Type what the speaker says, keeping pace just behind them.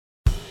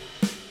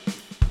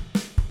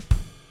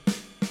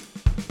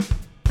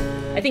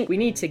I think we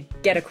need to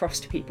get across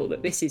to people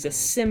that this is a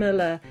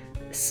similar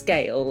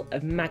scale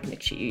of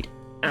magnitude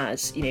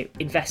as,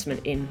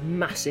 investment in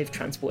massive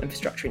transport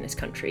infrastructure in this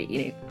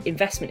country.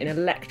 Investment in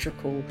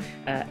electrical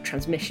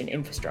transmission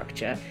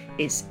infrastructure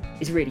is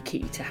really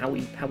key to how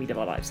we live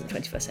our lives in the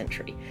 21st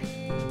century.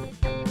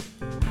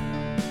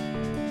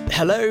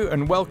 Hello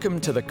and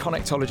welcome to the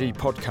Connectology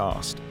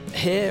podcast.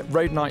 Here,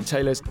 Road Night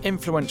Taylor's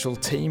influential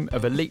team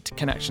of elite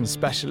connection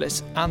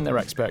specialists and their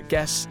expert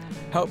guests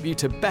help you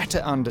to better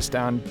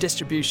understand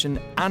distribution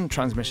and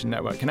transmission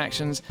network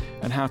connections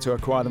and how to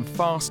acquire them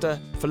faster,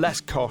 for less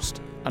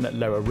cost and at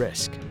lower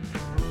risk.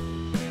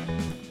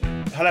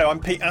 Hello, I'm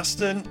Pete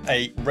Aston,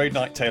 a Road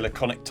Night Taylor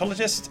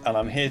connectologist, and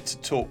I'm here to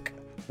talk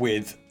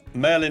with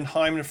Merlin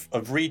Hyman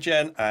of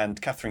Regen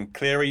and Catherine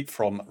Cleary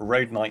from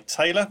Road Night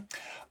Taylor.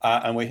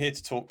 And we're here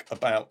to talk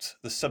about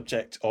the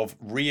subject of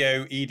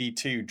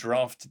RIIO-ED2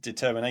 draft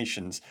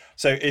determinations.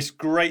 So it's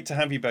great to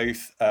have you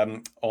both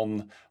on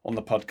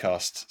the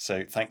podcast.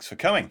 So thanks for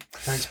coming.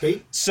 Thanks,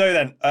 Pete. So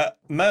then,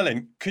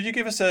 Merlin, could you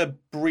give us a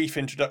brief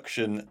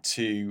introduction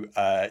to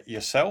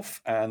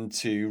yourself and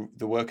to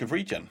the work of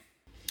Regen?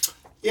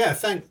 Yeah,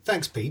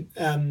 thanks, Pete.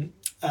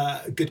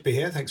 Good to be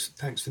here.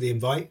 Thanks for the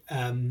invite.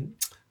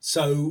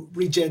 So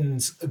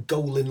Regen's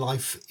goal in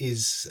life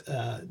is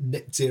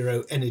net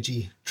zero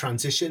energy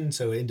transition.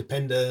 So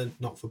independent,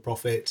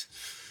 not-for-profit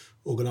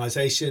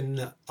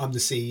organisation. I'm the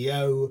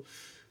CEO,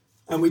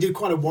 and we do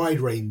quite a wide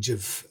range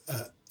of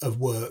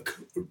work.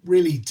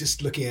 Really,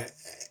 just looking at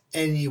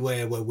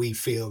anywhere where we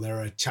feel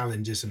there are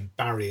challenges and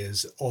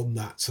barriers on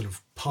that sort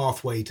of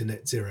pathway to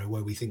net zero,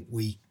 where we think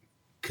we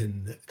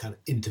can kind of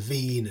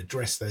intervene,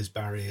 address those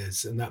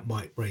barriers, and that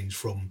might range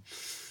from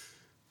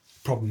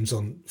problems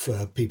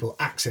for people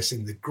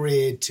accessing the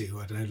grid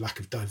to,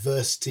 lack of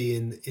diversity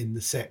in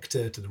the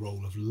sector, to the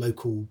role of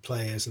local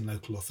players and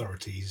local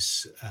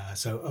authorities.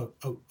 So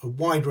a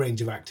wide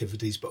range of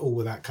activities, but all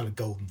with that kind of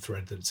golden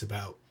thread that's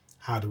about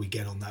how do we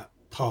get on that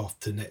path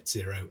to net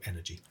zero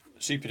energy.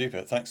 Super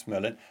duper. Thanks,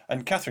 Merlin.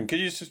 And Catherine, could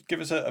you just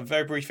give us a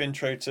very brief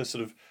intro to the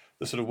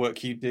sort of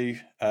work you do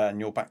and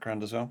your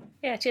background as well?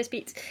 Yeah, cheers,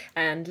 Pete,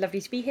 and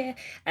lovely to be here.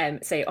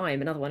 So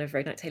I'm another one of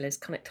Road Night Taylor's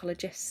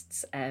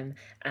connectologists, and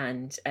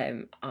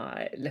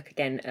I look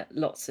again at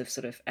lots of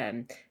sort of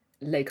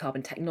low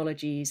carbon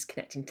technologies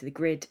connecting to the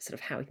grid, sort of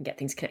how we can get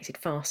things connected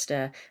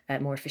faster,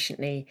 more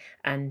efficiently,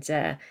 and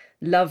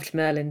loved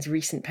Merlin's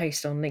recent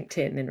post on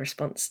LinkedIn in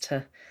response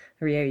to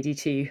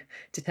RIIO-ED2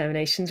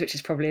 determinations, which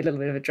is probably a little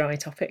bit of a dry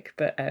topic,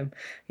 but I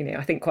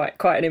think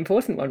quite an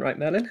important one, right,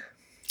 Merlin?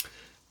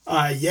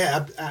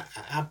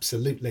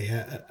 Absolutely,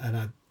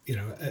 and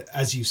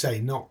as you say,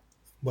 not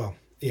an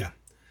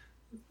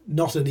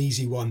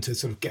easy one to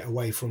sort of get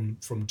away from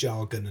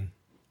jargon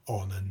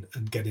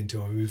and get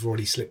into. We've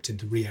already slipped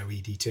into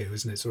RIIO-ED2,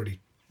 isn't it? It's already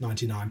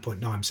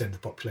 99.9% of the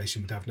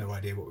population would have no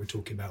idea what we're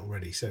talking about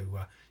already. So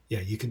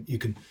you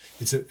can.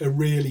 It's a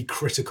really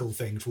critical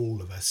thing for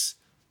all of us,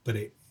 but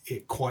it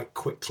quite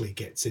quickly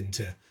gets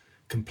into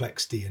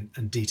complexity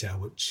and detail,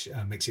 which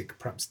makes it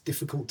perhaps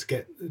difficult to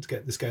get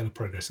the scale of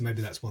progress. And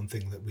maybe that's one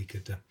thing that we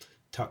could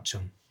touch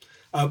on.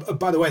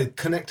 By the way,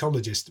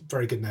 connectologist,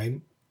 very good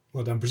name.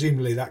 Well done.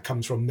 Presumably that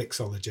comes from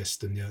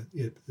mixologist and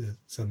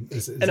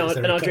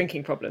our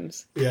drinking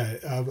problems. Yeah.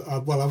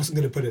 Well, I wasn't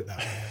going to put it that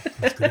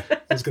way.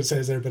 I was going to say,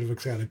 is there a bit of a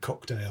kind of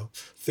cocktail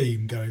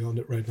theme going on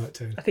at Road Night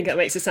Taylor? I think that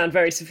makes it sound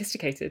very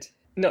sophisticated,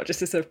 not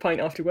just a sort of pint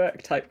after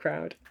work type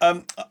crowd.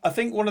 I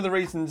think one of the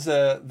reasons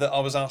that I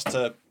was asked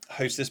to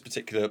host this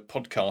particular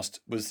podcast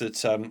was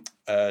that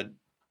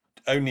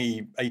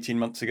only 18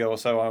 months ago or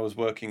so I was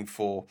working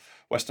for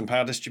Western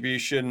Power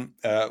Distribution,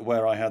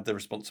 where I had the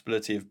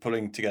responsibility of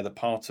pulling together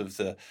part of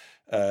the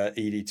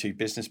ED2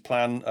 business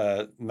plan,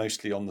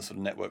 mostly on the sort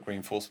of network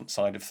reinforcement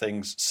side of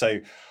things.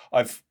 So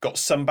I've got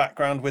some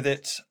background with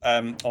it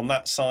on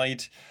that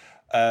side.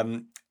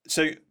 And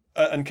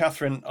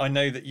Catherine, I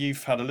know that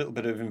you've had a little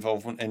bit of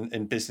involvement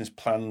in business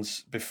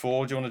plans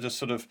before. Do you want to just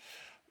sort of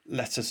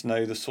let us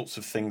know the sorts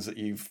of things that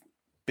you've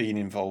been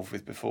involved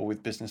with before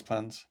with business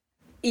plans?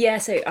 Yeah,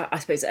 so I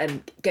suppose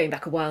going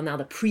back a while now,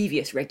 the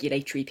previous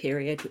regulatory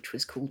period, which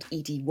was called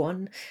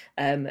ED1,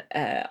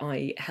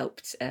 I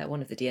helped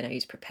one of the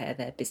DNOs prepare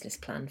their business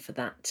plan for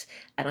that.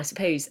 And I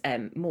suppose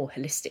more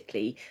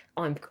holistically,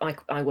 I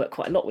work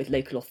quite a lot with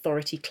local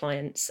authority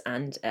clients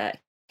and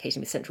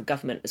occasionally with central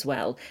government as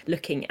well,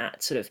 looking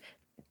at sort of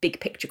big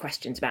picture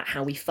questions about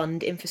how we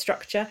fund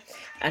infrastructure.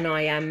 And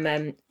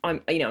I'm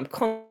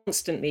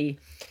constantly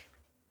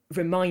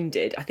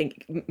reminded, I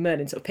think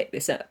Merlin sort of picked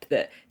this up,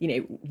 that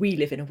we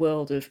live in a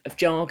world of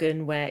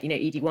jargon where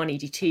ED1,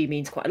 ED2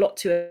 means quite a lot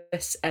to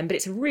us, but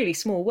it's a really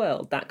small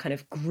world, that kind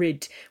of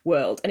grid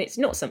world, and it's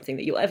not something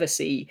that you'll ever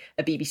see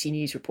a BBC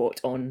News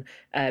report on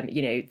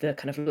the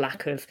kind of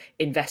lack of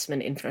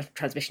investment in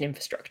transmission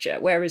infrastructure,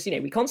 whereas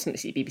we constantly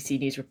see BBC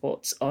News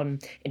reports on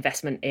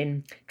investment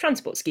in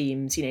transport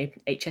schemes,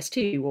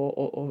 HS2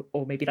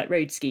 or maybe like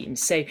road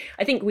schemes. So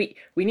I think we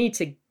need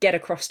to get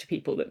across to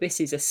people that this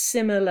is a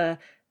similar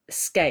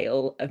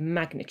scale of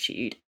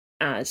magnitude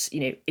as,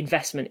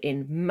 investment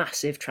in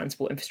massive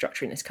transport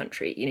infrastructure in this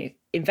country.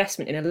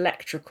 Investment in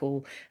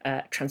electrical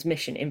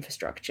transmission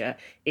infrastructure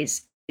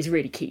is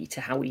really key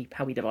to how we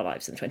live our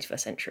lives in the 21st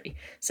century.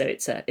 So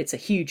it's a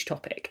huge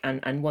topic,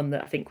 and one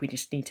that I think we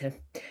just need to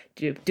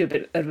do a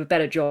bit of a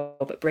better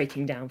job at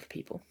breaking down for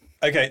people.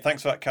 Okay,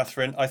 thanks for that,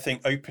 Catherine. I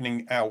think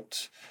opening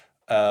out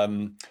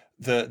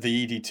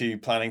the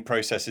ED2 planning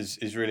process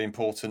is really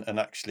important, and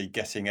actually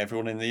getting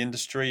everyone in the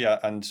industry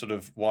and sort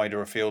of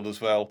wider afield as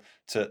well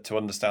to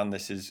understand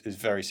this is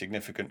very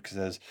significant, because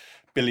there's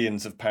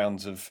billions of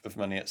pounds of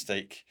money at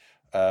stake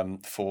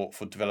for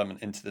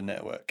development into the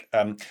network.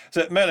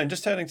 So Merlin,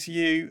 just turning to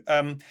you,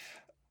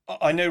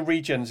 I know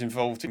Regen's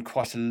involved in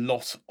quite a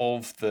lot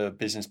of the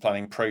business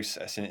planning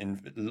process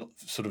in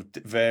sort of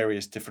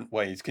various different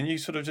ways. Can you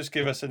sort of just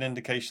give us an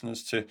indication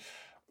as to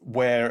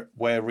where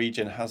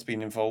Regen has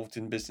been involved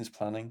in business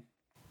planning?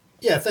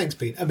 Yeah, thanks,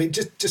 Pete. I mean,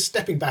 just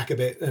stepping back a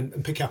bit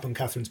and pick up on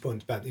Catherine's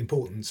point about the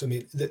importance. I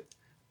mean,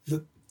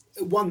 the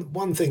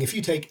one thing, if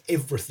you take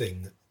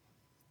everything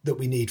that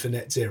we need for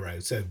net zero,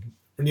 so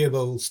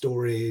renewable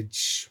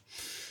storage,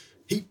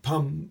 heat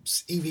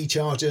pumps, EV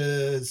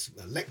chargers,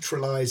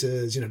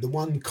 electrolyzers, the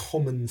one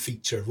common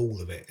feature of all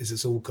of it is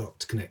it's all got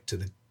to connect to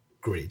the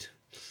grid.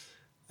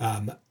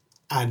 And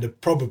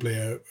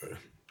probably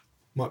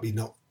might be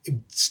not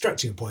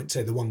stretching a point,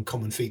 say the one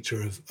common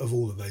feature of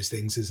all of those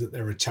things is that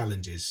there are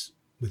challenges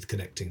with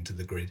connecting to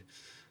the grid.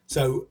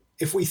 So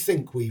if we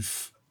think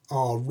we've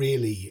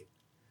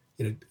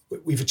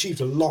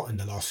achieved a lot in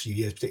the last few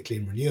years,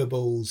 particularly in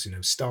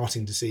renewables,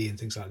 starting to see in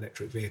things like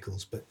electric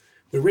vehicles, but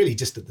we're really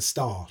just at the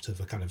start of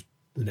a kind of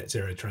the net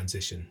zero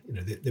transition.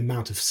 The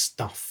amount of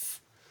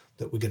stuff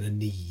that we're going to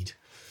need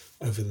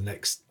over the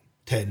next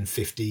 10,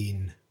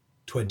 15,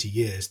 20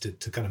 years to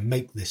kind of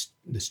make this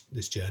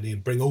journey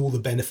and bring all the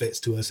benefits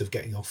to us of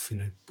getting off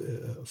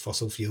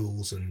fossil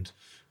fuels and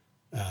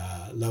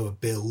lower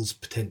bills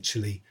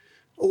potentially,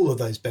 all of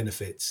those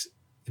benefits.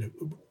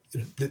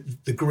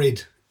 The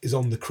grid is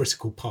on the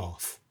critical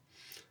path.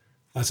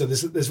 So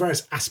there's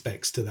various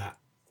aspects to that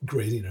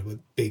grid, with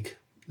big,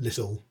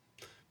 little,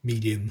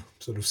 medium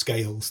sort of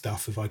scale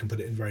stuff, if I can put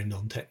it in very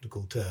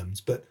non-technical terms.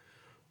 But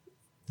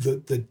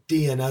the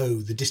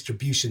DNO, the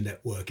distribution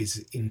network,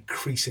 is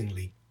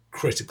increasingly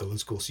critical,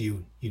 of course,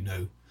 you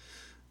know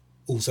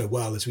also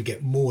well, as we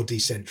get more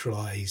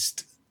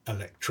decentralized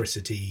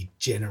electricity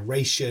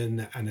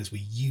generation and as we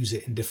use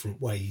it in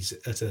different ways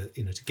to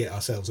get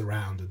ourselves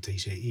around and to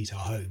heat our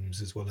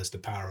homes as well as to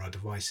power our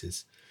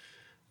devices.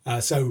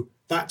 So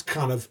that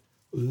kind of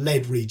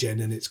led Regen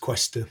in its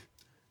quest to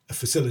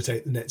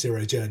facilitate the net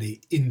zero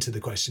journey into the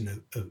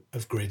question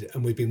of grid,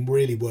 and we've been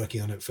really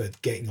working on it for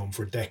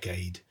a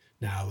decade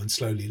now and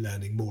slowly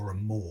learning more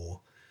and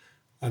more.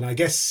 And I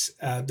guess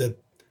at the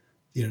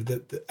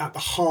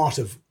heart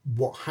of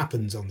what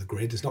happens on the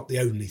grid is not the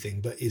only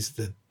thing, but is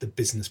the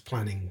business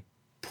planning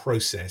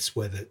process,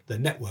 where the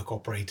network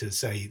operators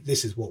say,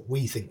 this is what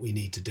we think we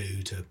need to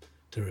do to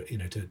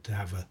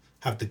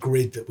have the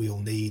grid that we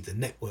all need, the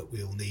network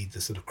we all need, the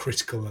sort of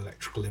critical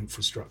electrical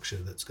infrastructure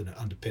that's going to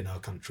underpin our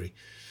country,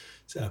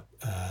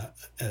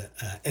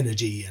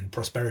 energy and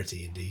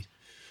prosperity indeed,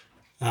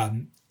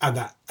 and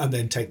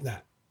then take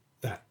that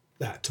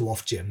to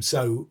Ofgem.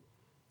 So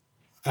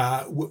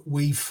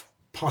we've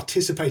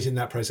participated in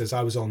that process.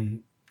 I was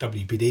on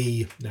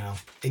WPD, now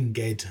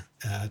NGED,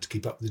 to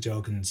keep up with the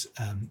jargons,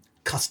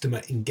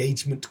 customer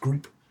engagement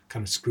group,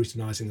 kind of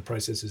scrutinising the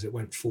process as it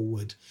went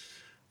forward.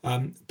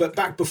 But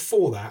back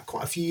before that,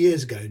 quite a few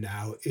years ago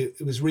now,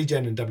 it was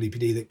Regen and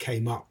WPD that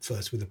came up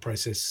first with a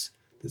process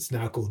that's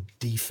now called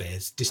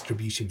DFES,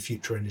 Distribution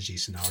Future Energy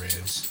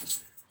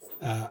Scenarios.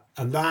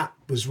 And that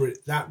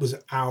was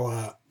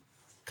our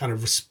kind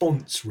of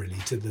response really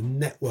to the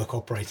network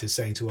operators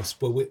saying to us,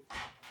 well,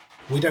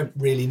 we don't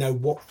really know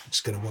what's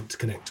going to want to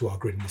connect to our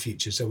grid in the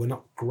future, so we're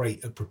not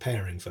great at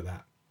preparing for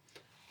that.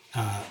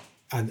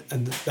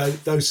 And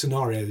those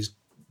scenarios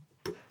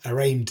are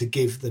aimed to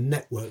give the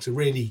networks a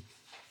really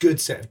good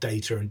set of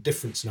data and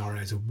different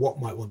scenarios of what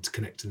might want to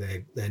connect to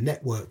their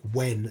network,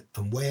 when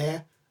and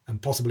where,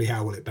 and possibly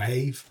how will it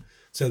behave,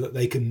 so that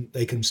they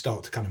can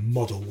start to kind of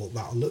model what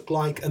that'll look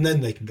like, and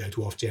then they can go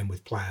to Ofgem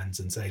with plans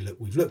and say, look,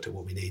 we've looked at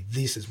what we need.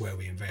 This is where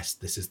we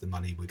invest. This is the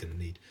money we're going to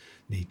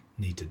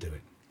need to do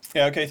it.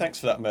 Yeah, okay, thanks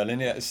for that,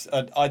 Merlin. Yeah,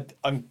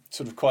 I'm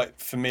sort of quite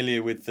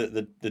familiar with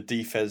the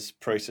DFES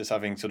process,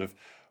 having sort of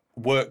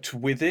worked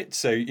with it.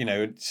 So,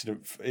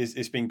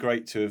 it's been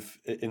great to have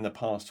in the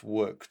past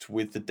worked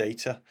with the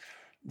data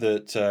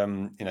that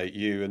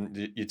you and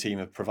your team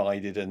have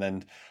provided,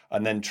 and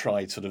then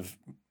tried sort of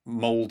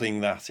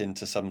molding that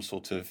into some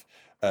sort of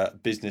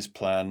business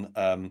plan.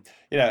 And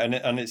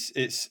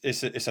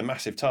it's a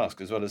massive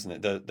task as well,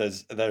 isn't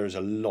it? There is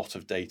a lot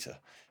of data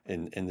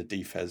in the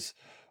DFES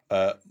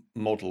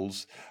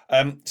models.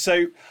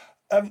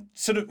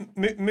 Sort of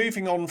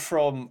moving on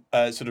from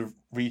sort of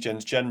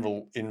Regen's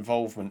general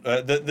involvement,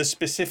 the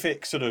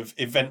specific sort of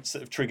events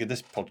that have triggered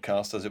this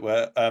podcast, as it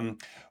were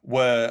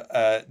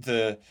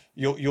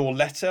your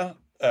letter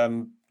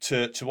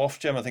to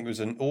Ofgem. I think it was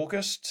in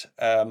August,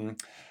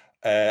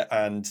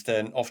 and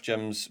then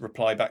Ofgem's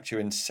reply back to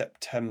you in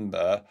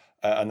September,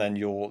 and then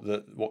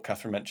what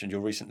Catherine mentioned,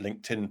 your recent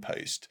LinkedIn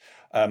post.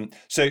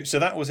 So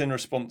that was in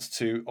response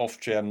to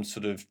Ofgem's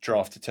sort of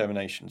draft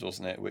determinations,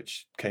 wasn't it?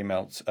 Which came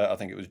out, I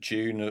think it was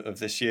June of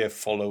this year,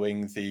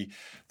 following the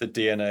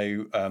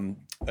DNO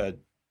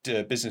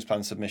business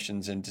plan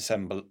submissions in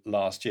December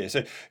last year.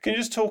 So can you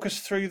just talk us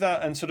through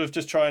that and sort of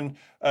just try and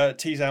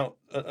tease out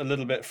a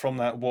little bit from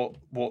that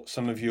what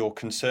some of your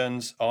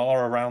concerns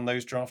are around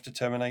those draft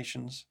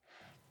determinations?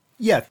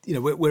 Yeah,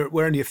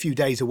 we're only a few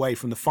days away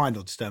from the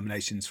final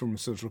determinations, from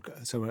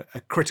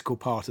a critical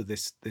part of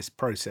this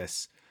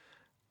process.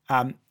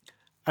 And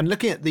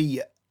looking at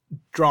the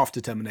draft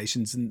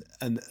determinations and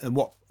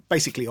what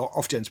basically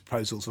Ofgem's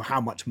proposals for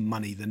how much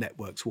money the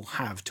networks will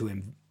have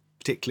to,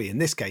 particularly in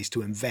this case,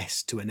 to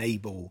invest to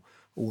enable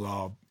all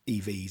our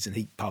EVs and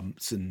heat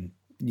pumps and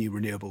new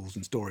renewables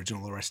and storage and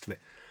all the rest of it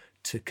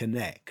to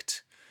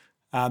connect,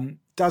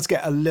 does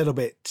get a little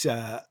bit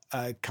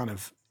kind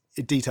of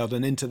detailed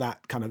and into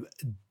that kind of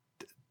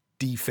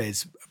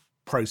DFES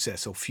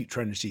process, or future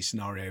energy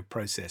scenario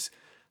process.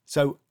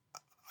 So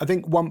I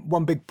think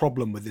one big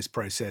problem with this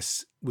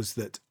process was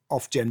that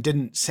Ofgem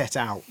didn't set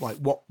out like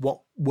what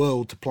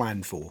world to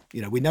plan for.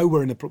 We know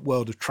we're in a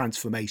world of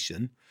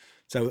transformation.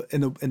 So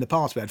in the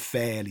past we had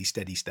fairly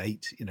steady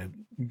state,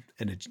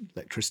 energy,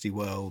 electricity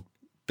world,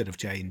 bit of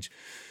change,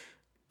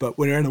 but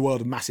we're in a world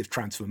of massive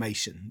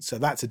transformation. So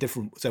that's a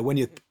different. So when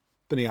you're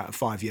putting out a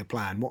 5-year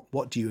plan,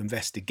 what do you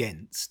invest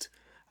against?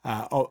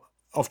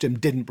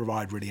 Ofgem didn't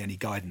provide really any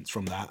guidance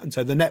from that, and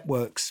so the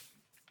networks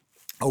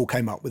all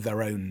came up with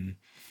their own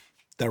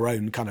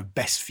kind of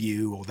best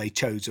view, or they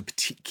chose a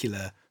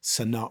particular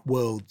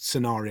world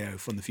scenario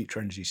from the future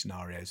energy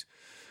scenarios.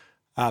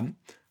 And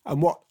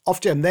what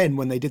Ofgem then,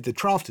 when they did the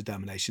draft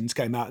determinations,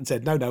 came out and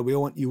said, no, we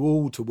want you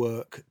all to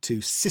work to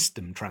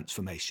system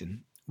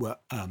transformation,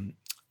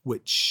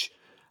 which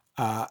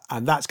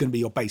and that's going to be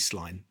your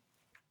baseline.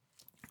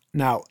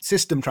 Now,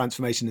 system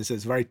transformation is a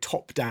very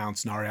top-down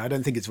scenario. I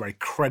don't think it's a very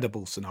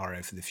credible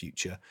scenario for the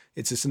future.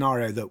 It's a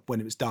scenario that, when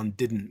it was done,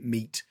 didn't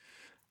meet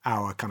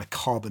our kind of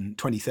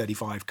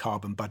 2035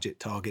 carbon budget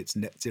targets,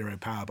 net zero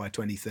power by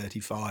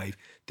 2035,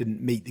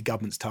 didn't meet the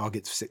government's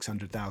targets for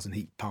 600,000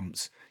 heat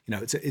pumps.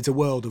 It's a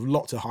world of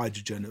lots of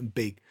hydrogen and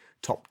big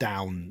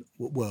top-down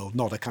world,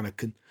 not a kind of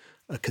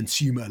a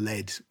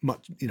consumer-led,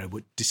 much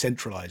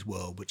decentralized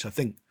world, which I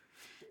think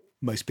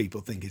most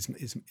people think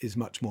is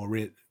much more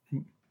real.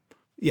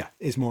 Yeah,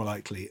 is more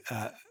likely.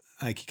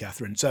 Thank you,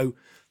 Catherine. So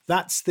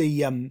that's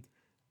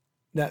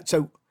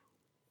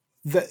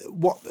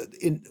what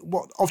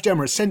Ofgem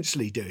are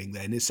essentially doing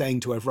then is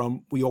saying to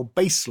everyone, well, your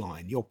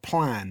baseline, your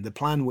plan, the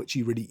plan which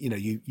you really,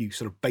 you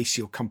sort of base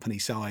your company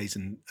size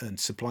and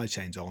supply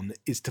chains on,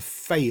 is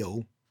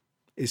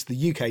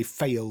the UK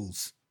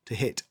fails to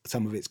hit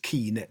some of its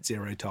key net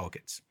zero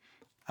targets.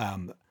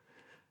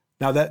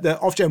 Now, the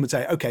Ofgem would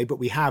say, okay, but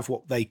we have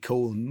what they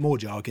call, more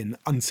jargon,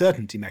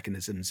 uncertainty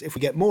mechanisms. If we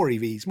get more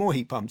EVs, more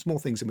heat pumps, more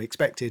things than we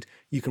expected,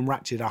 you can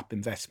ratchet up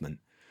investment.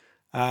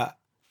 I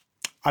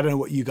don't know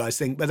what you guys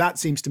think, but that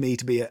seems to me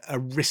to be a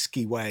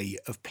risky way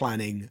of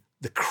planning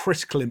the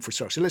critical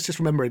infrastructure. Let's just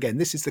remember again,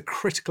 this is the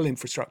critical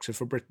infrastructure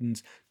for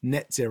Britain's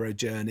net zero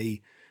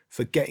journey,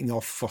 for getting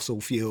off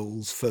fossil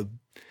fuels, for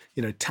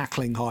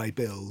tackling high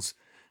bills.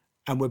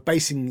 And we're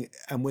basing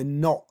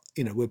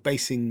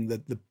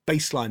the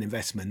baseline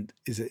investment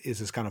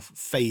is kind of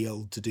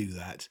failed to do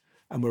that.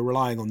 And we're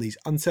relying on these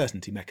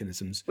uncertainty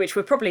mechanisms. Which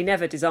were probably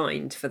never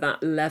designed for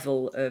that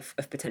level of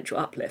potential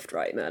uplift,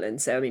 right, Merlin?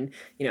 So,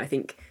 I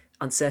think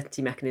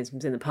uncertainty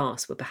mechanisms in the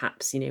past were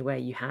perhaps, where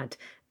you had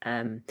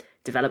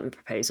development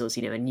proposals,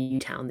 a new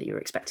town that you were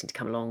expecting to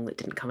come along that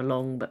didn't come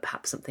along, but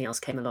perhaps something else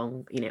came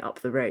along,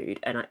 up the road,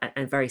 and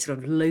very sort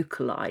of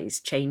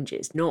localized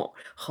changes, not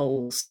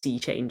whole sea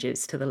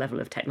changes to the level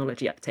of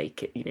technology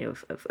uptake,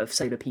 of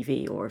solar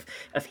PV or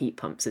of heat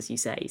pumps, as you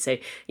say. So,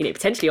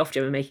 potentially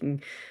Ofgem are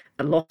making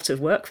a lot of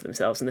work for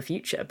themselves in the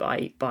future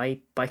by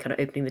kind of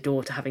opening the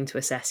door to having to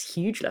assess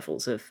huge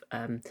levels of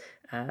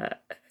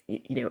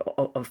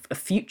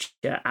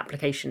future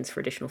applications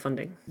for additional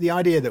funding. The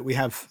idea that we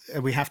have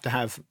to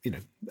have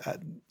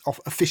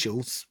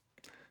officials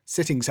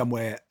sitting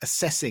somewhere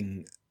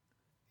assessing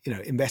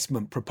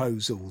investment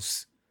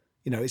proposals,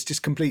 it's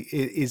just complete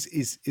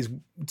is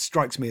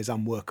strikes me as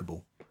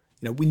unworkable.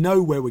 We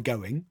know where we're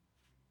going,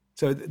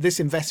 so this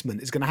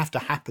investment is going to have to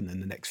happen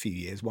in the next few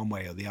years, one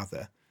way or the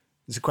other.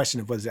 It's a question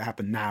of whether it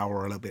happen now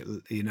or a little bit,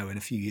 in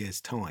a few years'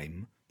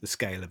 time, the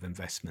scale of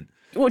investment.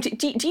 Well, do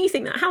you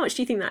think that? How much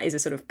do you think that is a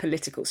sort of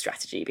political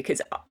strategy?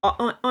 Because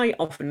I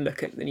often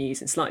look at the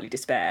news in slightly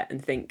despair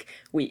and think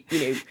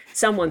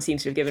someone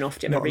seems to have given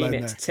Ofgem a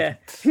remit to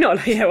not.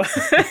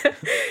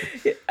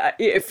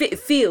 It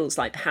feels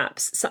like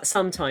perhaps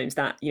sometimes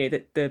that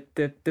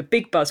the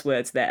big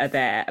buzzwords there are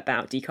there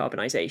about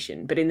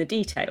decarbonisation, but in the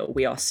detail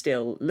we are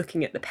still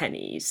looking at the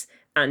pennies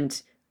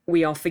and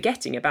we are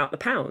forgetting about the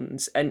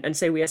pounds. And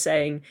so we are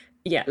saying,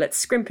 yeah, let's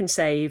scrimp and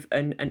save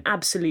and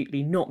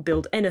absolutely not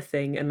build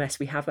anything unless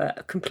we have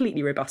a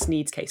completely robust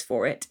needs case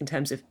for it in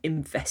terms of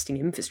investing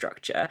in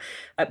infrastructure.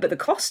 But the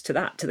cost to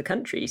that, to the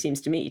country, seems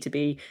to me to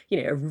be,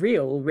 a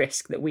real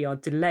risk that we are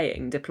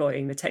delaying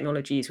deploying the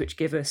technologies which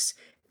give us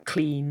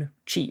clean,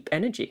 cheap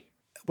energy.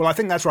 Well, I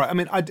think that's right. I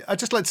mean, I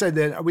just like to say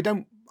that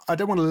I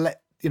don't want to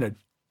let,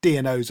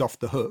 DNOs off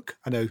the hook.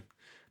 I know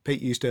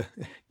Pete used to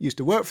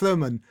work for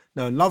them and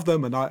know and love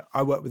them, and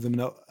I work with them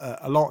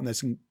a lot, and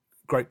there's some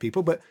great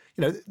people, but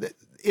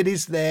it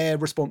is their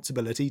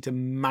responsibility to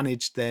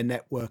manage their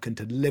network and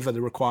to deliver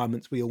the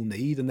requirements we all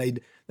need, and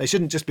they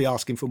shouldn't just be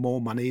asking for more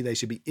money. They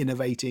should be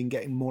innovating,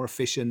 getting more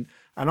efficient,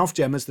 and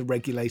Ofgem as the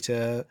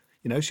regulator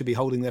should be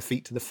holding their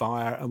feet to the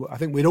fire. I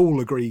think we'd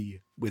all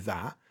agree with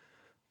that,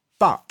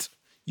 but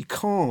you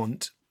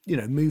can't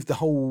move the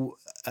whole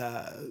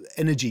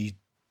energy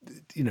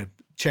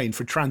chain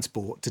for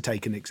transport, to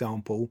take an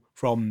example,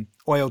 from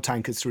oil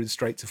tankers through the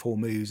Straits of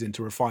Hormuz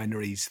into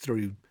refineries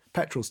through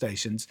petrol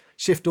stations,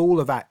 shift all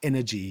of that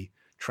energy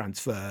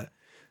transfer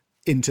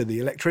into the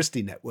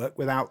electricity network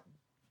without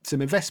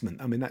some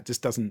investment. I mean,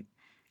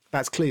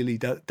 that's clearly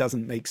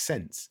doesn't make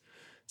sense.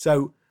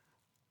 So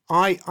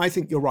I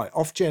think you're right.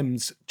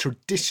 Ofgem's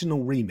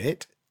traditional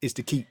remit is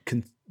to keep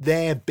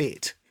their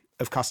bit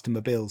of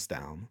customer bills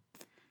down.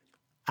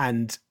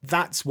 And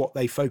that's what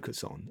they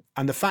focus on.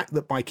 And the fact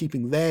that by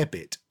keeping their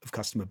bit of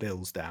customer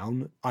bills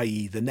down,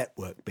 i.e. the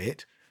network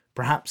bit,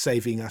 perhaps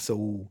saving us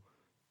all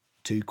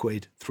 £2,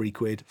 £3,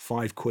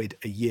 £5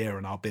 a year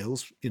on our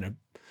bills,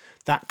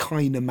 that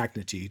kind of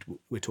magnitude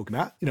we're talking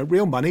about,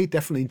 real money,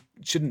 definitely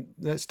shouldn't,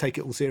 let's take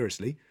it all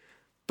seriously.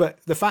 But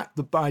the fact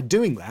that by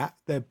doing that,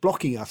 they're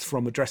blocking us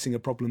from addressing a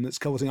problem that's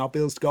causing our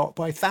bills to go up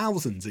by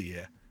thousands a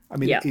year. I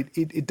mean,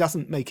 it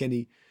doesn't make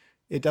any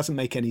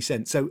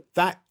sense. So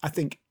that, I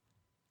think,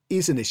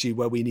 is an issue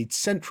where we need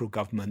central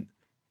government,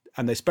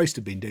 and they're supposed to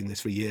have been doing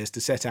this for years, to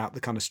set out the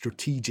kind of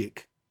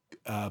strategic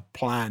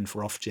plan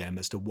for Ofgem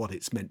as to what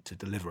it's meant to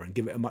deliver and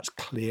give it a much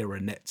clearer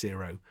net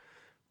zero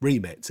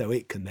remit, so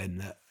it can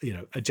then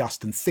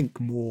adjust and think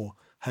more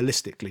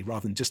holistically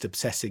rather than just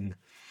obsessing,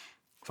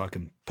 if I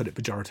can put it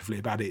pejoratively,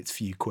 about its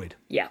few quid.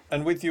 Yeah.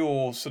 And with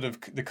your sort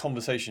of the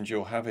conversations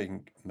you're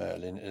having,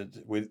 Merlin,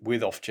 with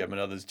Ofgem and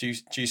others, do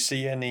you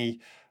see any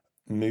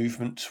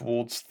movement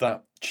towards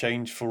that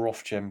change for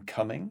Ofgem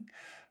coming,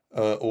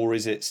 or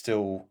is it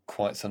still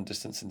quite some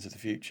distance into the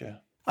future?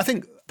 I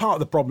think part of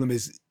the problem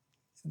is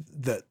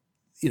that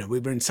we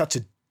were in such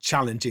a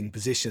challenging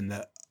position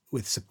that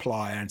with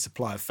supplier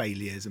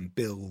failures and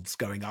bills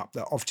going up,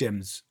 that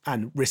Ofgem's,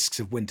 and risks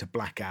of winter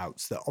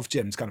blackouts, that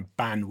Ofgem's kind of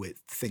bandwidth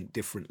to think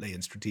differently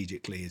and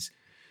strategically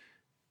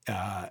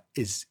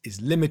is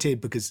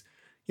limited, because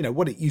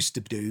what it used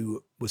to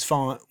do was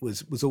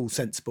all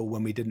sensible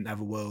when we didn't have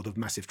a world of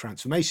massive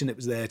transformation. It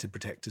was there to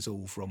protect us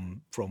all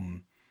from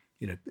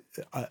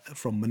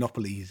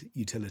monopoly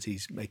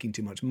utilities making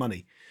too much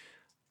money.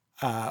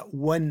 I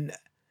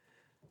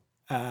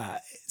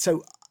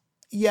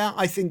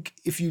think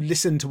if you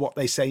listen to what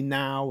they say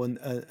now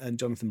and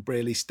Jonathan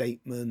Brearley's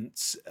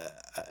statements,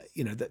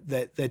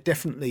 that they're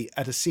definitely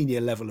at a senior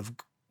level of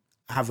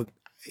have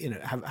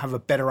a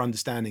better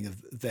understanding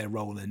of their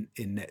role in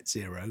net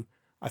zero.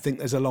 I think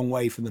there's a long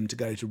way for them to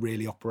go to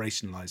really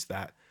operationalise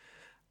that,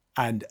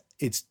 and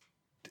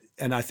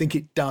I think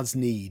it does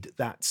need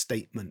that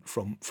statement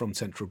from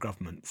central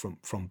government,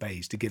 from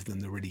BEIS, to give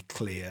them the really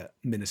clear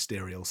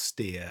ministerial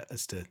steer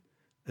as to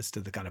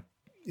the kind of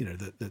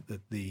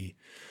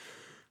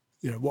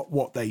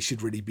what they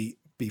should really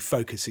be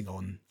focusing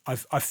on.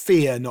 I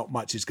fear not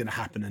much is going to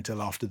happen until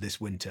after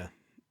this winter,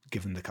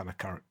 given the kind of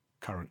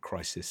current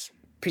crisis.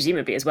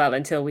 Presumably as well,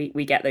 until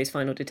we get those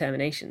final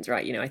determinations,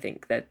 right? I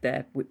think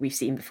that we've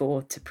seen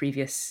before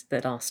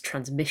the last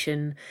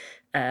transmission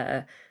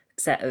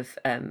set of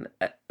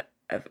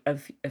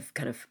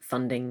kind of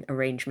funding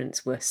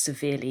arrangements were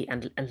severely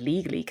and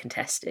legally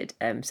contested.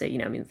 I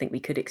think we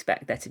could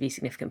expect there to be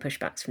significant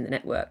pushbacks from the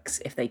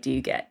networks if they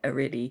do get a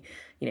really,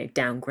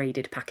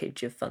 downgraded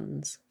package of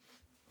funds.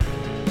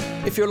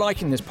 If you're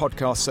liking this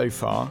podcast so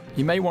far,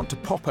 you may want to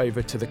pop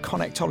over to the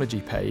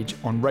Connectology page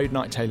on Road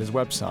Night Taylor's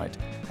website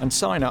and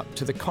sign up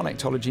to the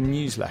Connectology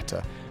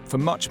newsletter for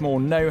much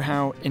more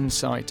know-how,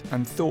 insight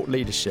and thought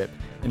leadership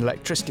in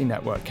electricity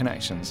network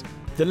connections.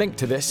 The link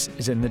to this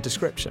is in the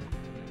description.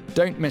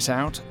 Don't miss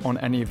out on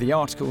any of the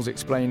articles,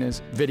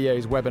 explainers,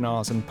 videos,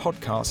 webinars and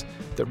podcasts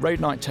that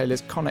Road Night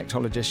Taylor's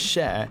connectologists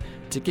share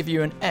to give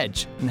you an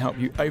edge and help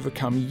you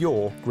overcome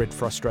your grid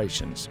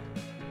frustrations.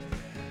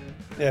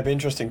 Yeah, it'd be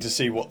interesting to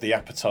see what the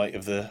appetite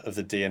of the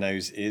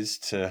DNOs is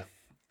to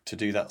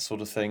do that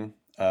sort of thing.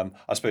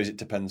 I suppose it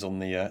depends on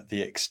the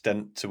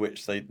extent to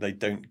which they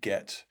don't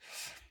get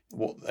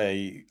what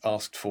they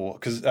asked for.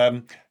 Because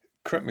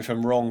correct me if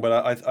I'm wrong,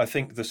 but I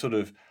think the sort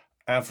of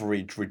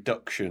average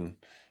reduction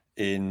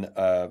in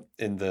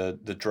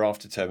the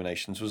draft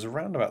determinations was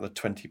around about the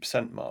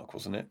 20% mark,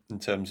 wasn't it, in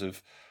terms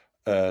of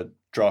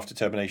draft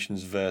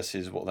determinations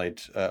versus what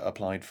they'd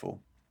applied for?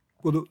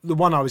 Well, the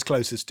one I was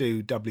closest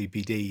to,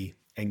 WPD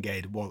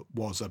Engage,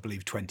 was I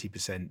believe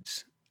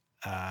 20%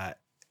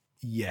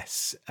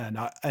 yes,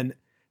 and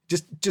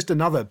just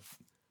another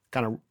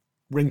kind of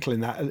wrinkle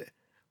in that.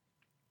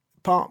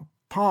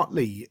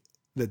 Partly,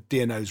 the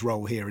DNO's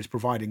role here is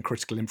providing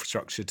critical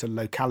infrastructure to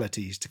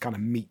localities to kind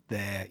of meet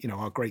their,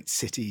 our great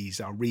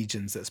cities, our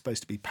regions that are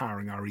supposed to be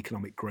powering our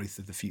economic growth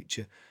of the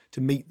future,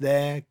 to meet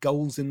their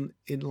goals in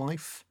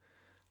life.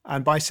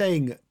 And by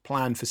saying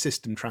plan for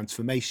system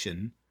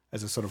transformation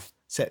as a sort of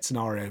set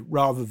scenario,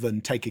 rather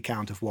than take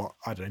account of what,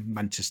 I don't know,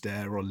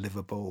 Manchester or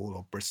Liverpool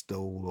or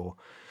Bristol or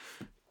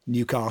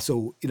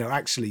Newcastle,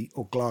 actually,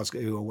 or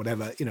Glasgow or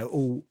whatever,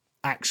 all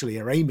actually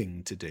are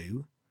aiming to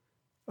do,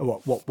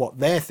 what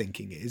they're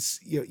thinking is,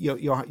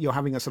 you're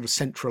having a sort of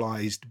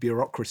centralized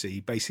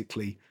bureaucracy,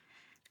 basically,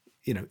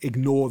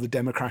 ignore the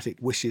democratic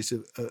wishes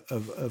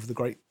of the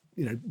great,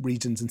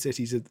 regions and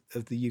cities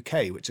of the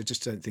UK, which I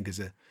just don't think is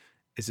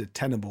a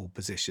tenable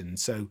position.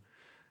 So,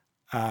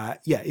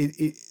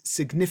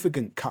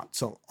 significant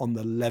cuts on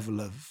the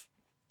level of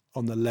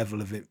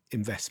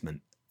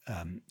investment.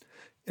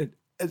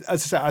 As I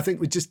say, I think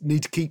we just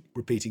need to keep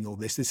repeating all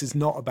this. This is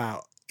not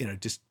about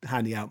just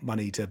handing out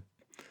money to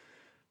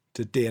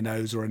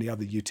DNOs or any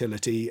other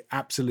utility.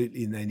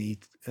 Absolutely, they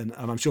need, and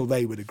I'm sure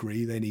they would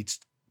agree, they need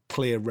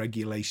clear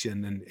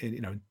regulation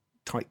and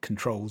tight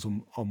controls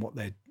on what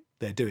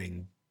they're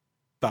doing.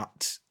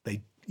 But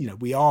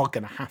we are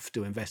going to have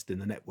to invest in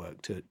the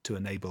network to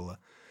enable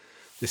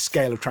the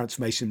scale of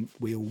transformation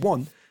we all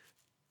want.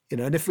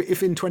 And if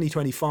in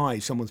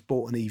 2025 someone's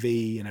bought an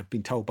EV,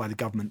 been told by the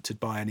government to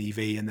buy an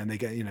EV, and then they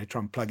get try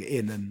and plug it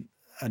in,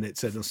 and it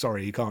says, "Oh,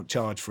 sorry, you can't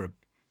charge for a,"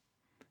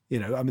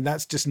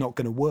 that's just not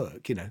going to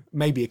work.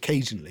 Maybe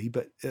occasionally,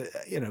 but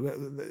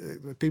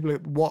people are,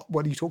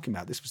 what are you talking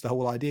about? This was the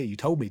whole idea. You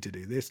told me to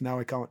do this. Now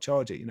I can't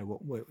charge it.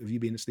 What have you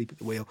been asleep at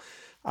the wheel?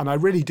 And I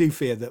really do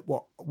fear that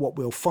what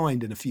we'll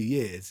find in a few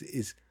years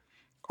is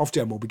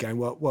Ofgem will be going,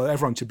 well,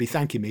 everyone should be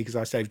thanking me because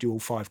I saved you all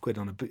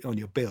 £5 on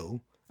your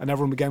bill. And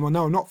everyone will be going, well,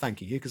 no, I'm not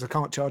thanking you because I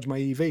can't charge my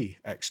EV,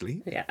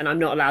 actually. Yeah, and I'm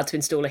not allowed to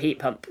install a heat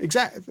pump.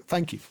 Exactly.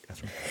 Thank you,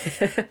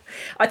 Catherine.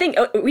 I think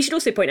we should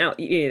also point out,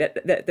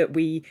 that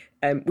we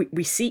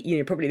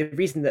see, probably the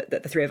reason that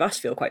the three of us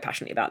feel quite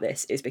passionately about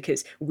this is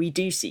because we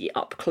do see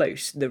up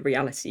close the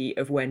reality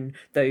of when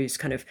those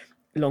kind of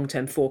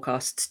long-term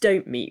forecasts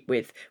don't meet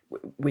with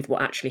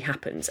what actually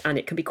happens, and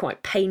it can be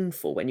quite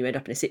painful when you end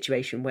up in a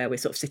situation where we're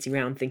sort of sitting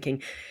around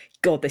thinking,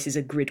 God, this is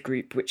a grid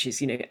group which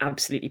is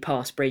absolutely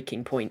past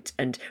breaking point,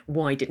 and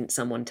why didn't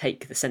someone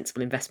take the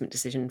sensible investment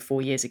decision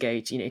 4 years ago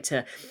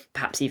to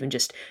perhaps even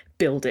just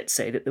build it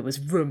so that there was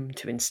room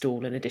to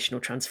install an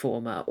additional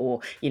transformer, or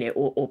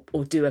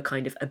do a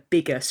kind of a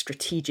bigger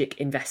strategic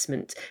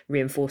investment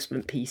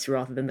reinforcement piece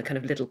rather than the kind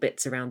of little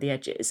bits around the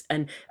edges.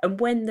 And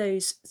when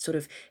those sort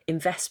of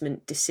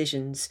investment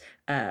decisions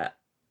are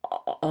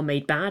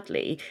made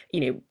badly,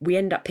 we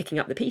end up picking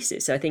up the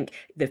pieces. So I think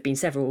there have been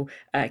several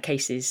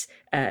cases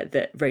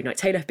that Road Night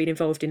Taylor have been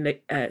involved in,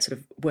 sort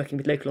of working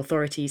with local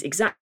authorities,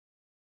 exactly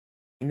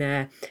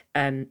there.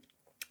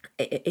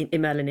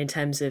 In Merlin, in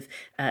terms of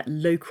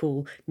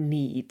local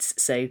needs,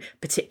 so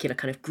particular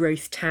kind of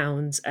growth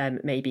towns,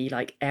 maybe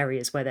like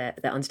areas where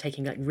they're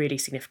undertaking like really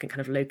significant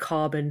kind of low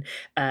carbon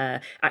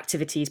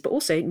activities, but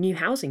also new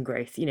housing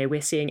growth.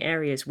 We're seeing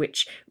areas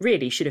which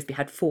really should have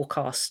had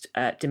forecast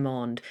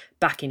demand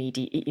back in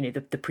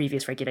the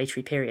previous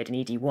regulatory period in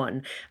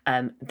ED1.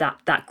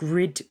 That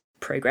grid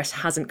progress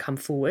hasn't come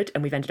forward,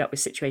 and we've ended up with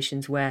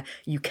situations where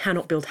you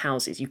cannot build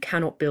houses, you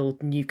cannot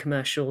build new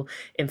commercial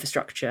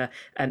infrastructure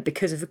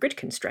because of the grid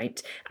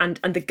constraint. And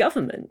the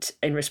government,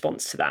 in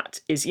response to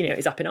that,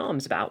 is up in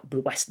arms about the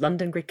West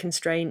London grid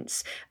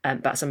constraints,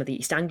 about some of the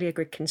East Anglia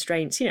grid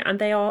constraints, and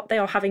they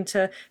are having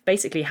to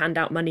basically hand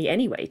out money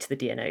anyway to the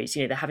DNOs.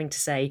 They're having to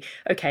say,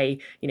 okay,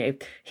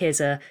 here's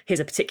a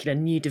particular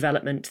new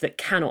development that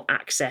cannot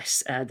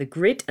access the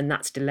grid, and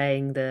that's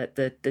delaying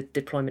the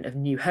deployment of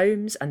new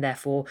homes, and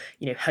therefore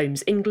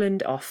Homes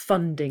England are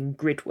funding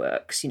grid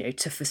works,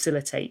 to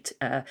facilitate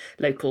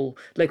local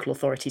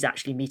authorities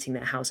actually meeting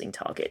their housing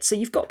targets. So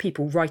you've got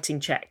people writing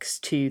checks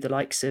to the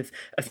likes of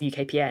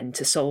UKPN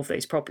to solve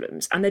those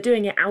problems, and they're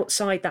doing it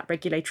outside that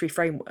regulatory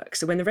framework.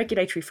 So when the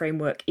regulatory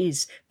framework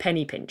is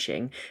penny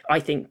pinching, I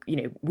think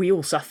we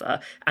all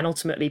suffer, and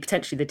ultimately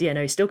potentially the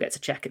DNO still gets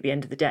a check at the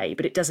end of the day,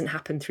 but it doesn't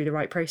happen through the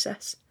right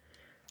process.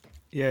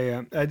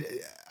 Yeah.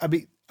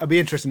 I'd be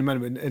interested in a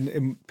moment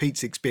in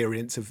Pete's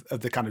experience of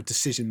the kind of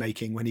decision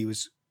making when he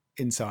was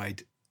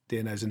inside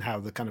DNOs and how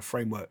the kind of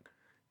framework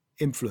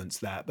influenced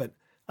that. But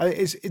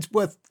it's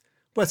worth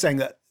saying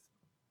that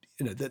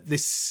that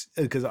this,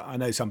 because I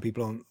know some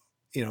people on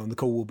the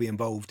call will be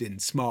involved in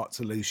smart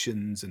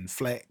solutions and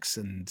flex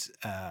and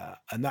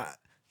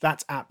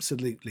that's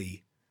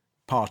absolutely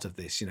part of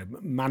this.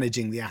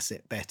 Managing the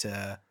asset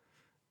better,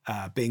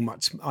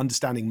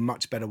 understanding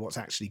much better what's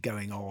actually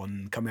going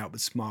on, coming up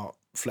with smart,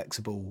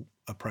 flexible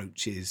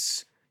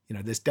approaches.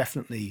 There's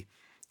definitely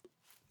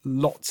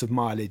lots of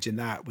mileage in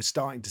that. We're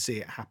starting to see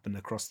it happen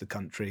across the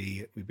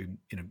country. We've been,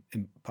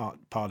 in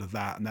part of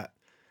that, and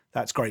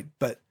that's great.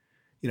 But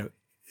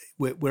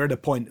we're at a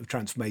point of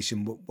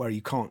transformation where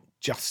you can't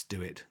just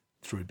do it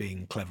through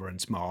being clever and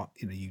smart,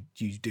 you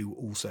do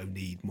also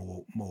need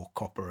more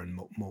copper and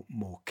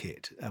more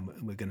kit, and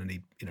we're going to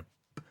need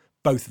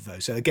both of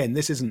those. So again,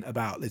 this isn't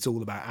about, it's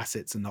all about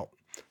assets and not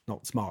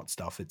smart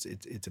stuff.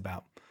 It's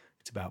about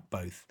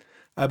both.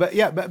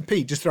 But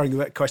Pete, just throwing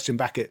that question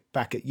back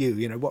at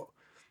you. What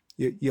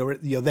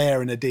you're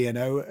there in a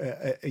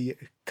DNO a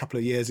couple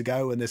of years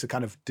ago, and there's a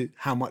kind of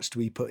how much do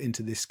we put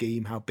into this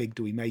scheme? How big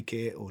do we make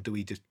it, or do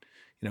we just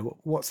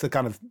what's the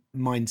kind of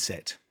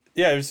mindset?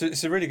 Yeah,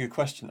 it's a really good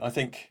question. I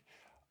think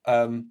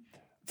the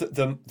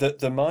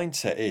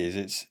mindset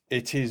is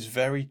it is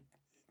very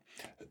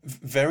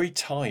very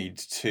tied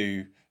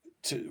to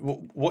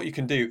what you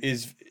can do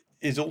is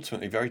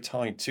ultimately very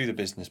tied to the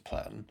business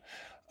plan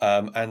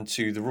and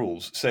to the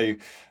rules. So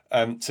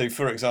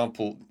for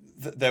example,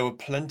 there were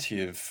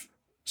plenty of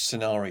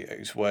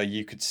scenarios where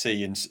you could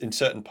see in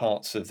certain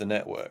parts of the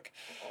network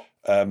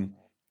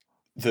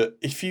that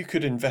if you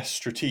could invest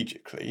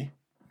strategically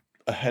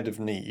ahead of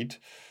need,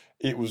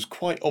 it was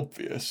quite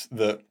obvious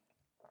that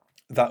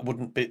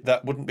wouldn't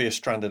be a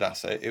stranded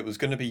asset. It was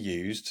going to be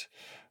used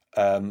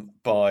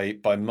by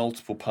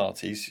multiple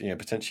parties,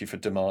 potentially for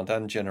demand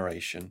and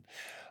generation,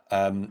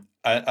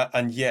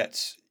 and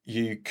yet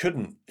you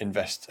couldn't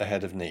invest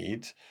ahead of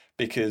need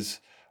because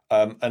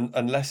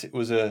unless it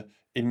was a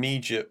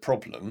immediate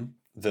problem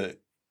that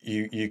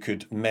you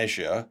could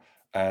measure.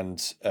 And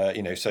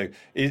so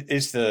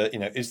is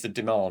the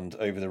demand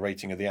over the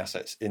rating of the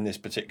assets in this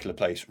particular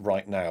place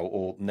right now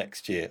or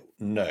next year?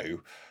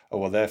 No. Oh,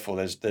 well, therefore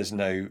there's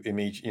no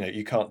immediate.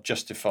 You can't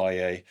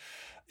justify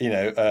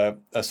a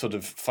sort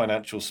of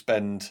financial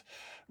spend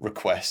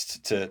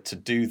request to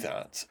do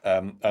that.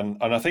 And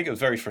I think it was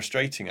very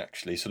frustrating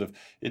actually. Sort of,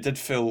 it did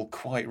feel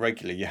quite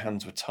regularly your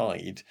hands were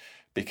tied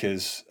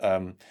because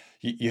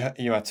you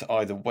had to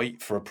either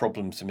wait for a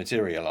problem to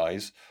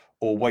materialise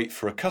or wait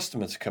for a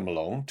customer to come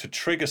along to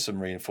trigger some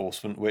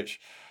reinforcement,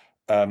 which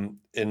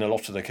in a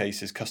lot of the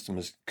cases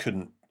customers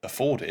couldn't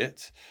afford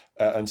it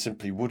and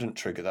simply wouldn't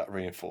trigger that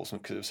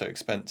reinforcement because it was so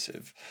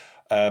expensive.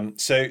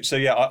 So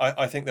yeah,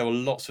 I think there were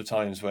lots of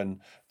times when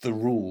the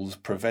rules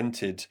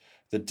prevented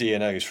the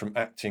DNOs from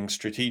acting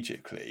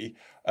strategically,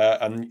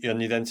 and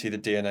you then see the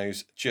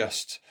DNOs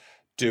just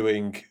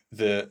doing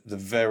the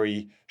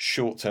very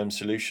short-term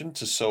solution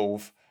to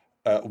solve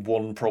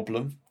one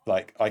problem.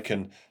 Like, I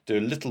can do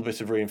a little bit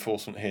of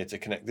reinforcement here to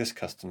connect this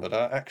customer,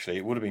 but actually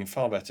it would have been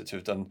far better to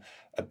have done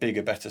a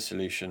bigger, better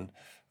solution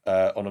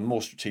on a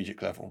more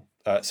strategic level.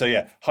 So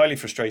yeah, highly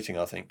frustrating,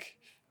 I think.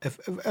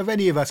 Have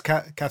any of us,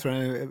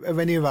 Catherine, have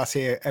any of us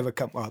here ever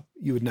come, well,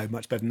 you would know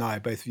much better than I,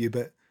 both of you,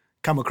 but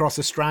come across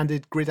a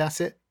stranded grid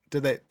asset? Do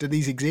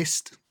these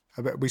exist?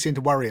 We seem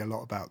to worry a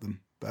lot about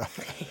them. But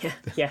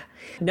yeah.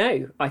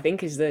 No, I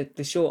think is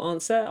the short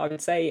answer. I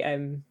would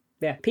say,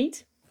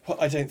 Pete? Well,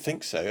 I don't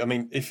think so. I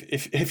mean,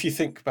 if you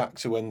think back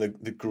to when the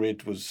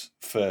grid was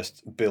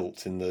first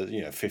built in the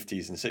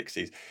 50s and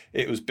 60s,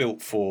 it was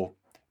built for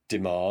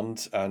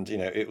demand, and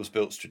it was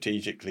built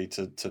strategically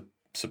to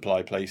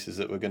supply places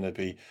that were going to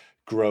be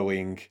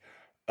growing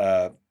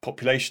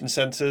population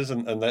centres,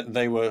 and that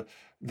they were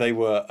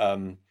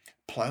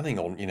planning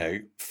on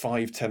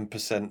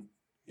 5-10%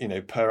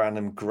 per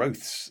annum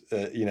growths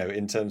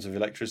in terms of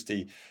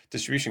electricity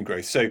distribution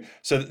growth. So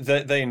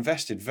they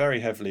invested very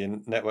heavily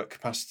in network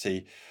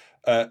capacity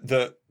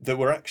that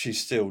were actually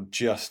still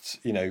just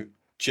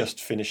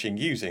finishing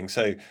using.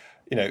 So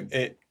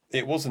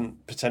it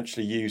wasn't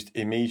potentially used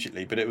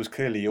immediately, but it was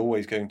clearly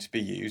always going to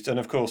be used. And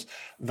of course,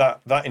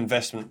 that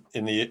investment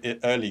in the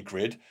early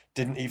grid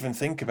didn't even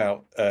think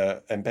about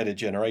embedded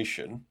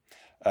generation.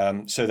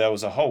 So there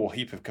was a whole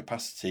heap of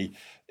capacity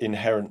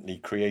inherently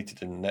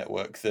created in the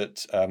network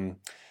that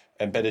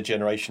embedded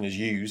generation is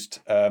used,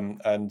 and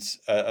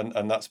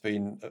that's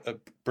been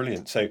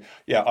brilliant. So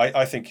yeah,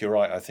 I think you're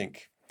right. I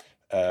think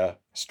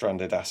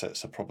stranded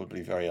assets are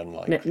probably very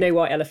unlikely. No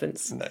white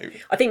elephants. No.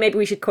 I think maybe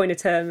we should coin a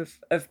term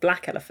of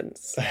black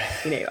elephants.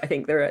 I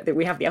think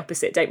we have the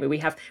opposite, don't we?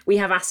 We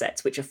have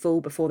assets which are full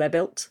before they're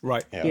built.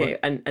 Right. Yeah,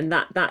 and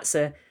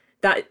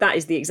that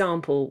is the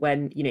example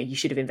when you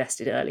should have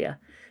invested earlier.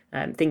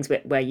 Things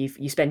where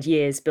you spend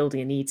years building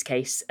a needs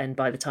case, and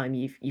by the time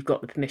you've got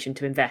the permission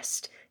to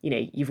invest,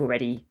 you've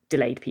already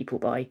delayed people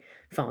by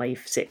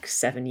 5, 6,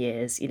 7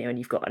 years, and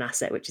you've got an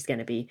asset which is going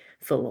to be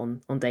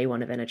full on day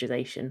one of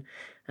energization.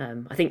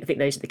 I think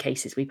those are the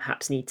cases we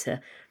perhaps need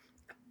to.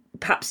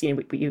 Perhaps we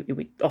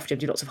Ofgem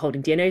do lots of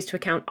holding DNOs to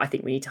account. I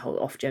think we need to hold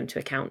Ofgem to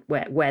account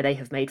where they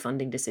have made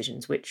funding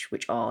decisions which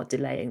are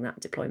delaying that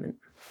deployment.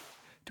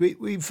 We're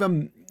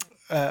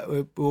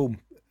all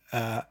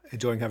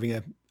enjoying having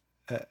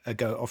a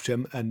go at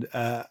Ofgem and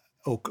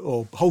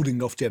or holding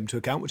Ofgem to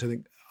account, which I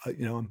think I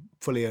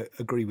fully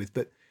agree with.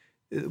 But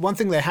one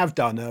thing they have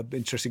done, I'm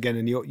interested again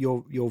in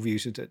your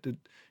views,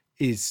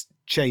 is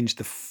change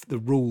the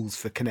rules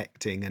for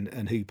connecting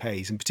and who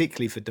pays, and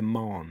particularly for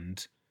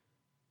demand.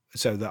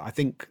 So that I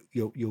think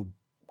you'll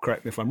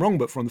correct me if I'm wrong,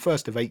 but from the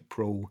 1st of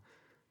April,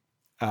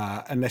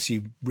 unless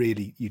you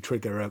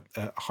trigger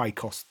a high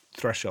cost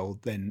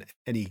threshold, then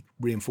any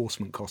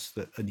reinforcement costs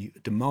that a new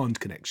demand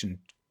connection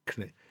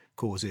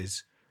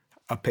causes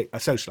are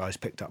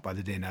socialised, picked up by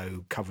the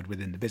DNO, covered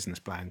within the business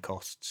plan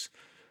costs.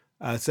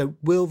 So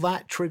will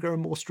that trigger a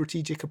more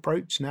strategic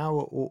approach now,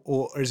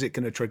 or is it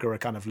going to trigger a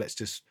kind of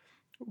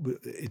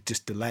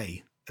just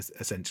delay,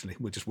 essentially?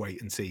 We'll just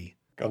wait and see.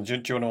 Do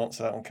you want to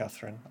answer that one,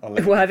 Catherine?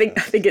 Well, I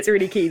think it's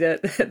really key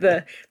that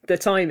the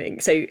timing.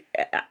 So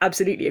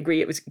absolutely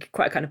agree. It was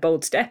quite a kind of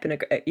bold step and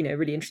a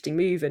really interesting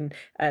move, and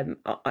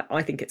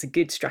I think it's a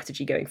good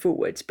strategy going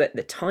forwards. But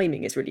the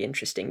timing is really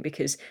interesting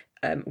because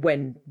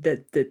when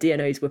the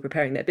DNOs were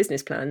preparing their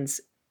business plans,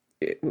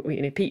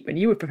 Pete, when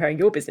you were preparing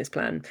your business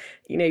plan,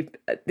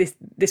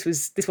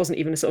 this wasn't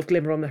even a sort of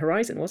glimmer on the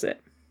horizon, was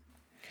it?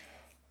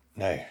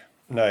 No.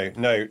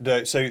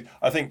 So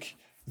I think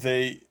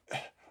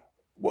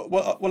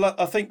Well,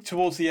 I think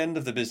towards the end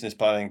of the business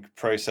planning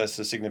process,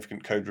 a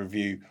significant code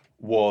review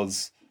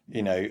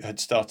had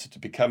started to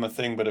become a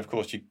thing, but of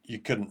course you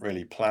couldn't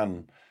really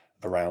plan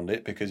around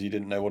it because you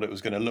didn't know what it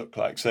was going to look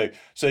like. So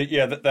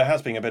yeah, there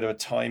has been a bit of a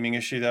timing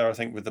issue there, I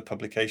think, with the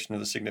publication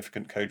of the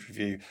significant code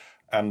review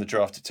and the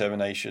draft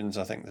determinations.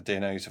 I think the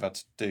DNOs have had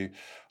to do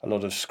a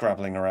lot of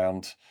scrabbling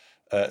around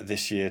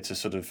this year to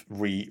sort of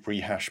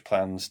rehash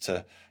plans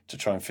to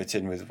try and fit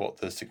in with what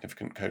the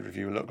significant code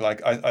review will look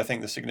like. I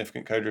think the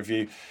significant code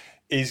review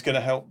is going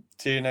to help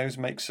DNOs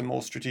make some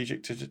more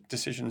strategic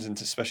decisions,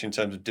 especially in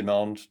terms of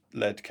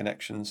demand-led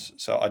connections.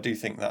 So I do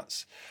think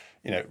that's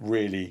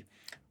really,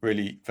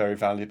 really very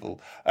valuable.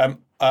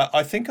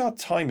 I think our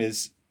time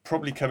is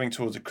probably coming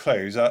towards a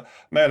close.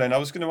 Marilyn, I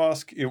was going to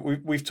ask you,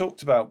 we've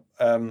talked about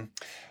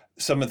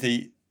some of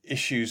the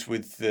issues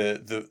with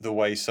the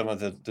way some of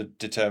the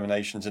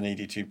determinations and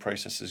ED2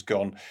 process has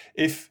gone.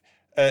 If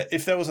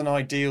there was an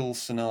ideal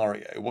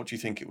scenario, what do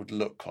you think it would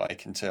look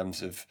like in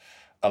terms of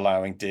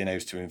allowing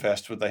DNOs to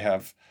invest? Would they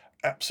have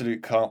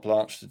absolute carte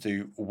blanche to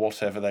do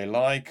whatever they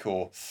like,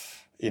 or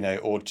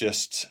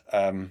just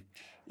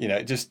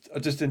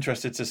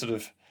interested to sort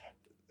of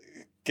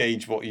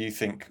gauge what you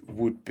think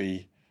would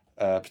be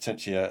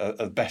potentially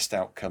a best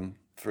outcome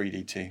for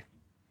ED2?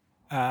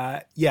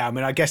 I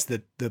guess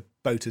the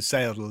boat has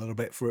sailed a little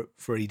bit for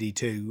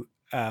ED2,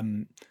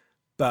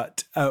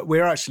 but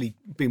we're actually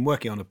been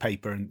working on a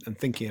paper and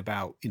thinking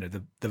about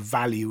the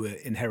value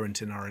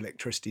inherent in our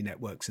electricity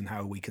networks and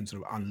how we can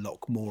sort of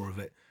unlock more of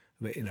it.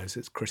 So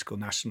it's critical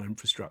national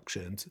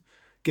infrastructure, and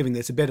giving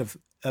this a bit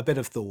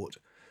of thought.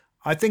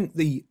 I think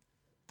the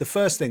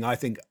first thing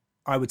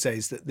I would say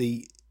is that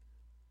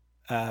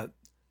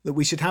that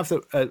we should have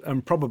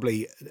and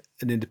probably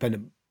an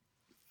independent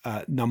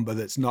number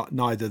that's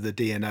neither the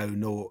DNO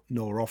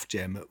nor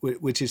Ofgem,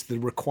 which is the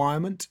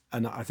requirement,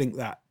 and I think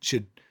that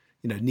should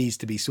needs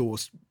to be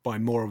sourced by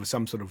more of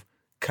some sort of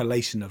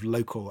collation of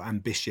local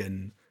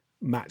ambition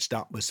matched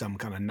up with some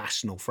kind of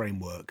national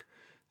framework.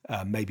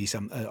 Maybe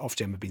some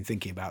Ofgem have been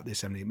thinking about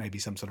this, and maybe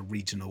some sort of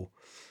regional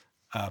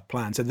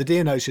plan. So the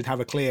DNO should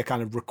have a clear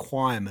kind of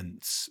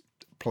requirements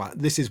plan.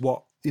 This is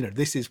what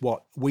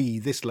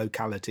this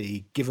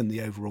locality, given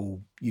the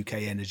overall UK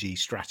energy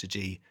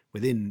strategy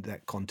within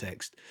that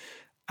context,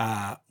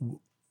 are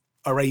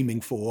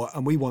aiming for,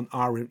 and we want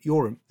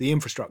the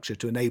infrastructure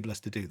to enable us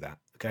to do that.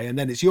 Okay, and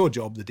then it's your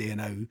job, the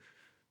DNO,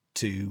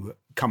 to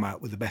come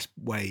out with the best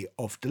way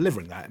of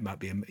delivering that. It might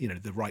be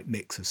the right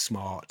mix of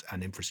smart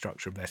and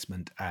infrastructure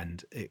investment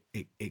and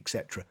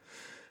etc.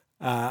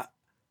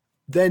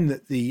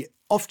 Then the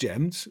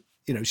Ofgems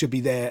should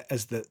be there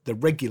as the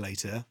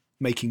regulator,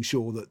 making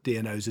sure that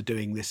DNOs are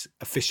doing this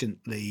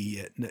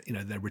efficiently,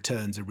 their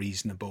returns are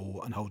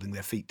reasonable and holding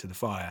their feet to the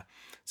fire.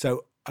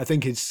 So I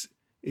think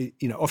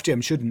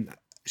Ofgem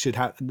should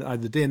have,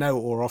 either DNO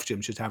or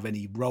Ofgem should have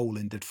any role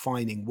in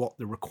defining what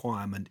the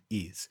requirement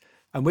is.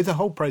 And with the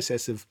whole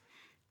process of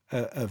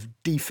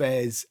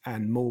DFES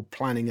and more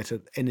planning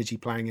energy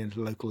planning in a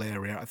local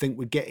area, I think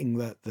we're getting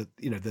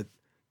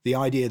the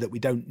idea that we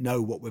don't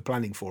know what we're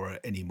planning for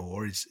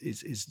anymore is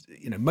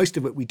most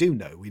of it we do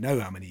know. We know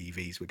how many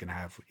EVs we're going to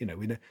have. We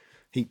know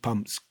heat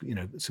pumps.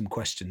 Some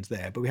questions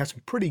there, but we have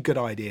some pretty good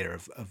idea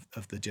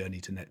of the journey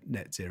to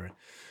net zero.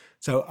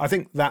 So I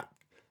think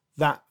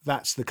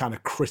that's the kind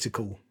of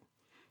critical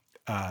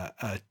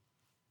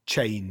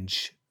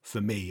change for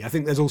me. I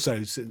think there's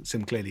also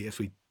some clearly, if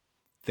we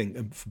think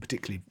of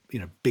particularly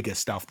bigger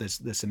stuff,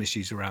 there's some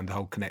issues around the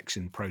whole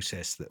connection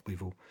process that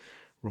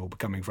we're all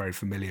becoming very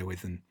familiar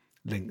with, and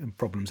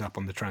problems up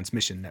on the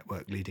transmission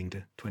network leading to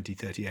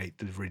 2038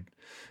 delivery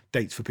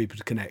dates for people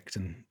to connect,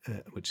 and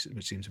which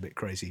seems a bit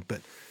crazy.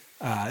 But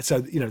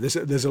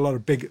there's a lot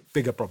of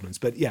bigger problems.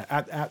 But yeah,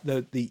 at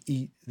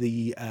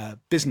the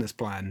business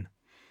plan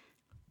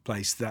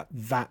place, that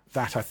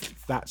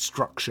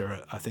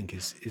structure I think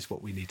is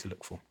what we need to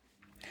look for.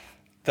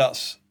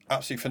 That's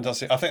absolutely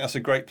fantastic. I think that's a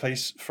great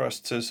place for us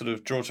to sort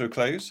of draw to a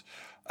close.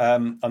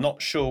 I'm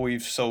not sure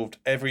we've solved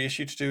every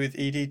issue to do with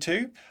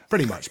ED2.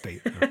 Pretty much,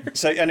 Pete.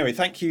 So anyway,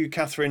 thank you,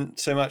 Catherine,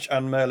 so much,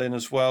 and Merlin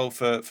as well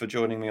for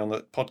joining me on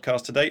the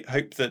podcast today.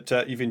 Hope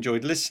that you've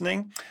enjoyed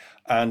listening,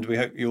 and we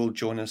hope you'll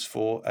join us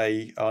for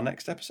our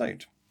next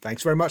episode.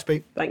 Thanks very much,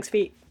 Pete. Thanks,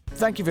 Pete.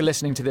 Thank you for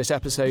listening to this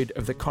episode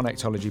of the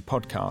Connectology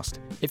podcast.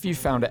 If you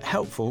found it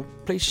helpful,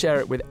 please share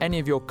it with any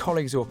of your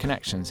colleagues or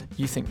connections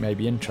you think may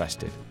be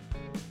interested.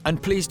 And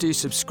please do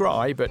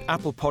subscribe at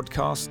Apple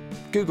Podcasts,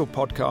 Google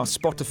Podcasts,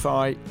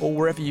 Spotify, or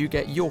wherever you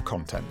get your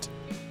content.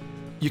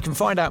 You can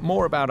find out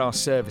more about our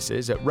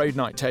services at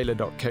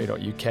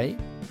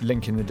roadnighttaylor.co.uk,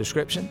 link in the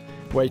description,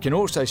 where you can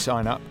also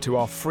sign up to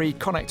our free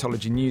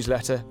Connectology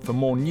newsletter for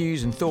more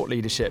news and thought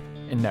leadership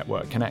in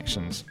network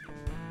connections.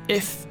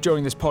 If,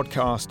 during this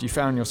podcast, you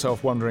found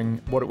yourself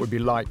wondering what it would be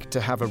like to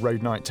have a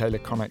Road Knight Taylor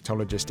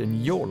connectologist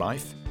in your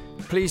life,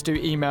 please do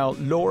email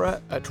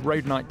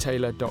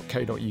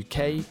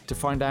laura@roadnighttaylor.co.uk to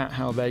find out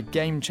how their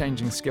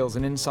game-changing skills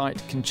and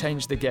insight can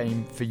change the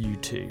game for you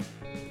too.